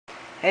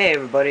Hey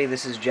everybody,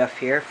 this is Jeff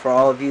here. For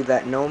all of you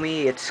that know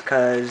me, it's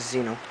cause,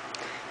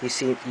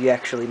 you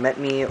actually met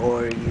me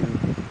or you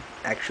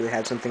actually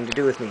had something to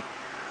do with me.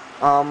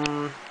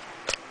 Um,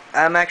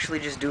 I'm actually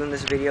just doing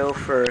this video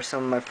for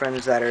some of my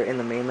friends that are in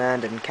the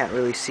mainland and can't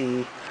really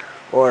see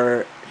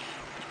or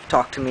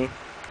talk to me.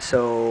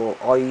 So,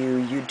 all you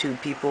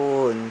YouTube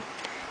people and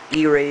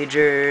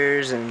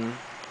E-Ragers and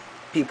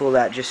people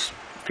that just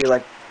feel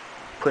like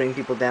putting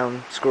people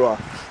down, screw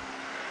off.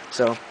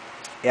 So,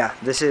 yeah,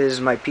 this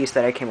is my piece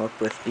that I came up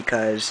with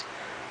because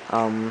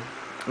my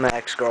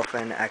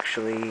ex-girlfriend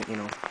actually,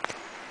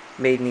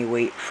 made me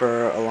wait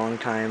for a long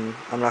time.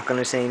 I'm not going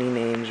to say any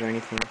names or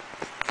anything.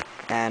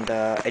 And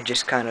it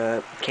just kind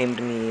of came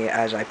to me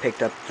as I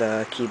picked up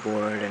the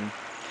keyboard and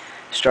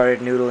started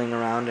noodling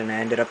around, and I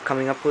ended up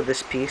coming up with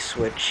this piece,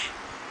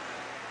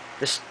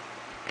 this,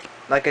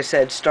 like I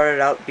said,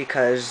 started out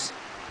because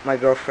my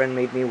girlfriend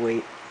made me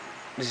wait.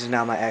 This is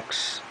now my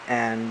ex,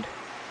 and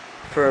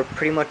for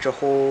pretty much a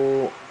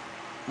whole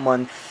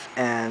month,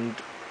 and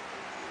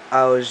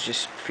I was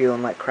just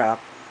feeling like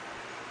crap.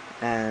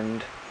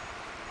 And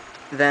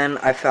then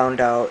I found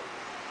out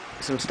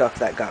some stuff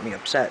that got me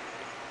upset,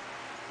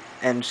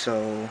 and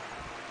so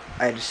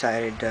I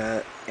decided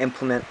to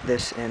implement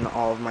this in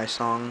all of my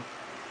song,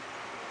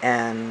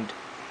 and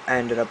I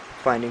ended up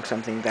finding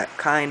something that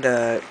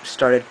kinda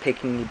started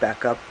picking me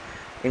back up,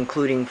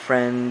 including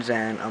friends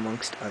and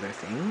amongst other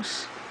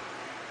things.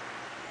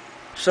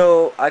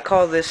 So I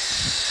call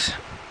this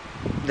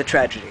the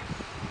tragedy.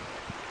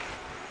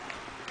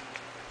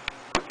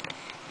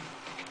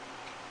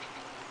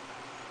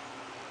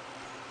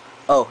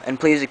 Oh, and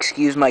please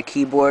excuse my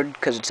keyboard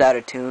because it's out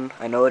of tune.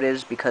 I know it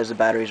is because the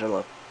batteries are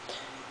low.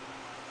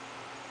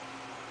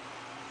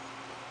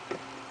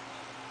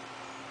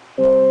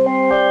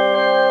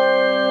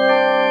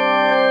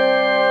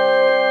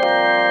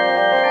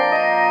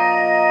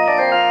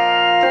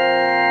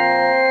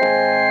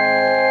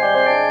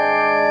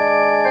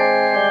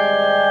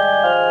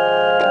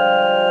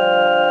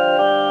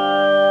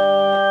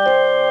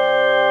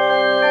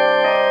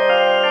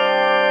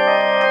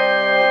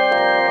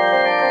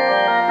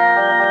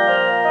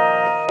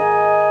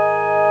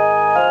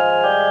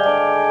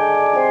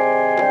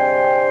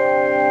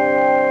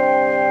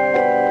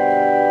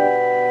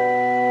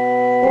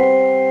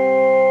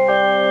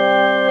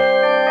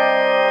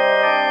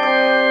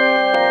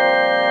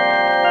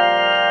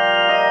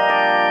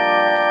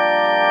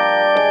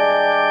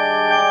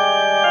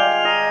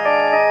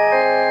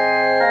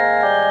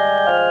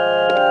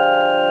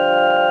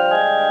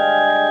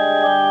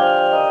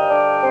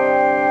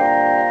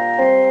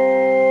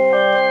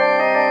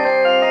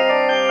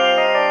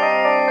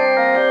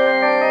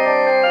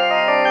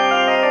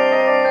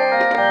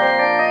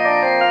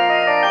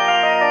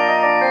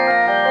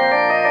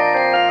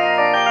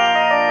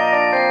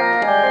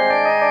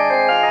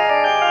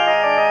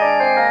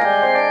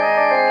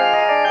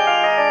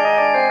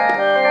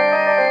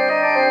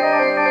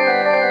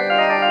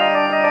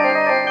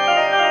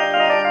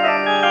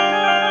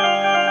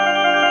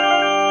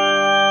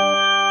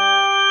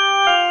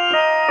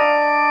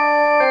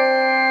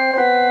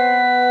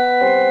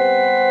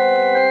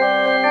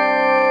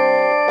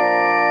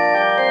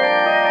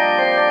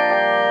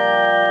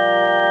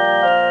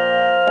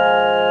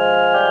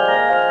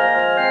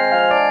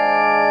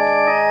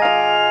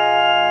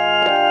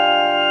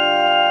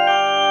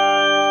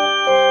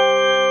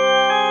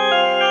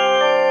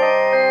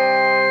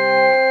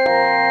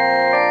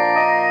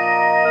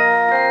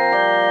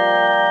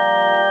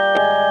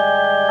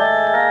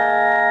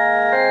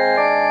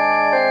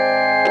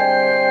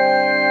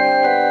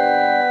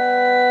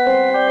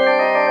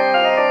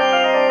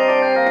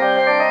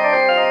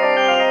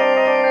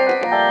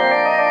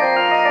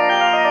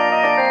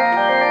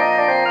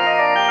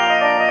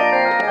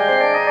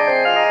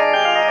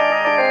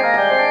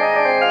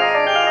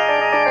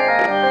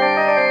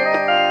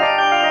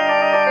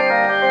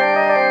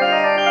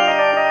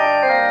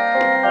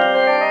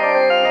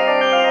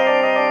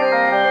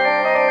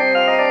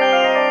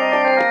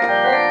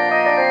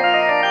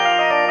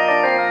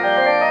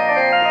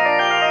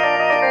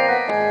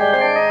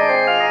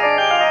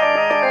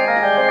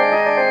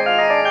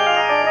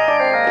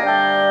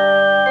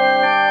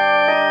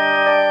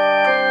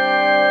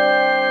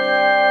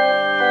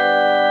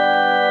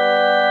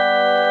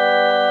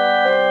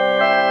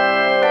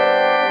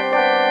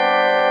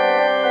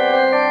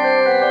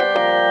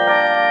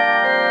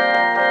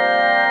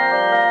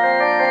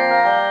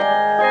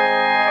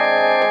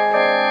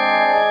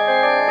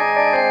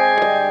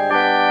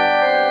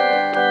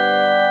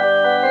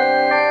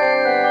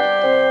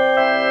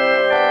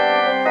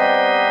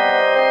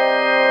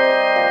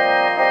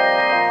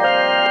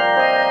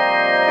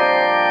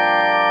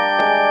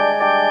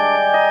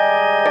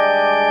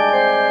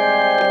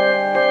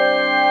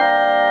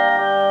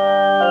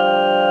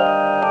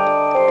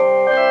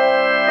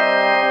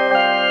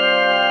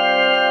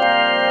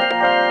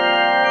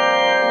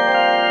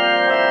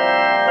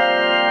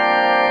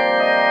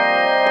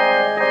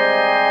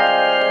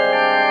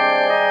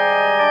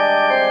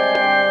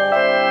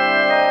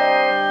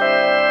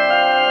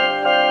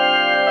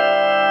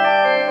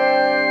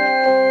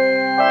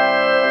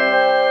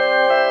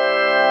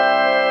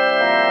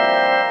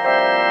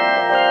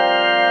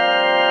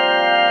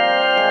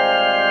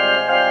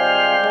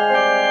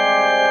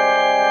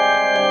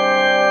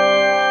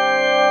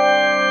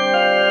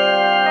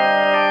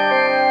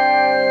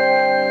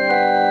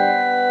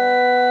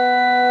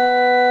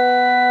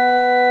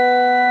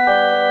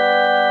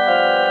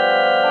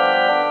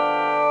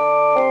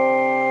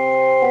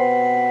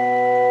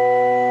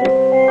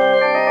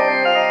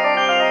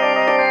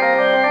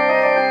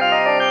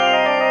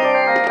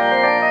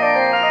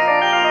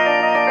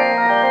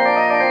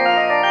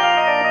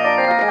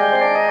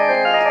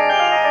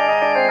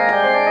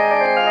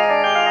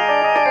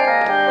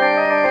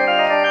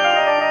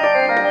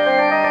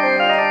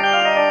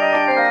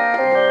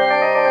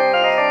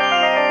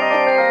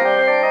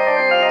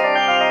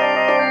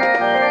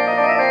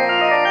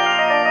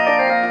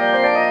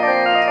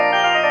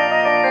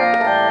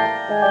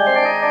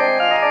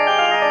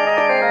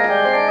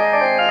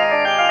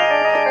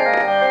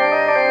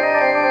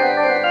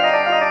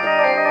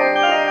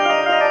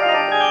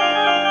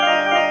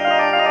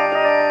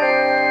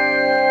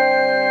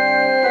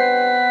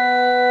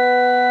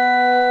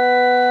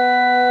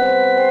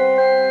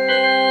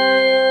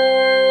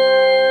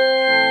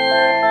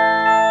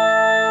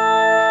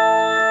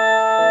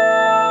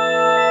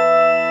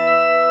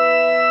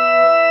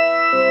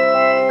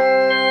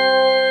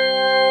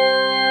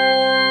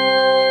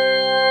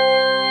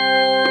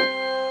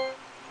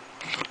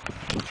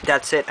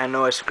 That's it. I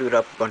know I screwed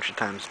up a bunch of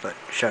times, but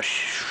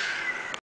shush.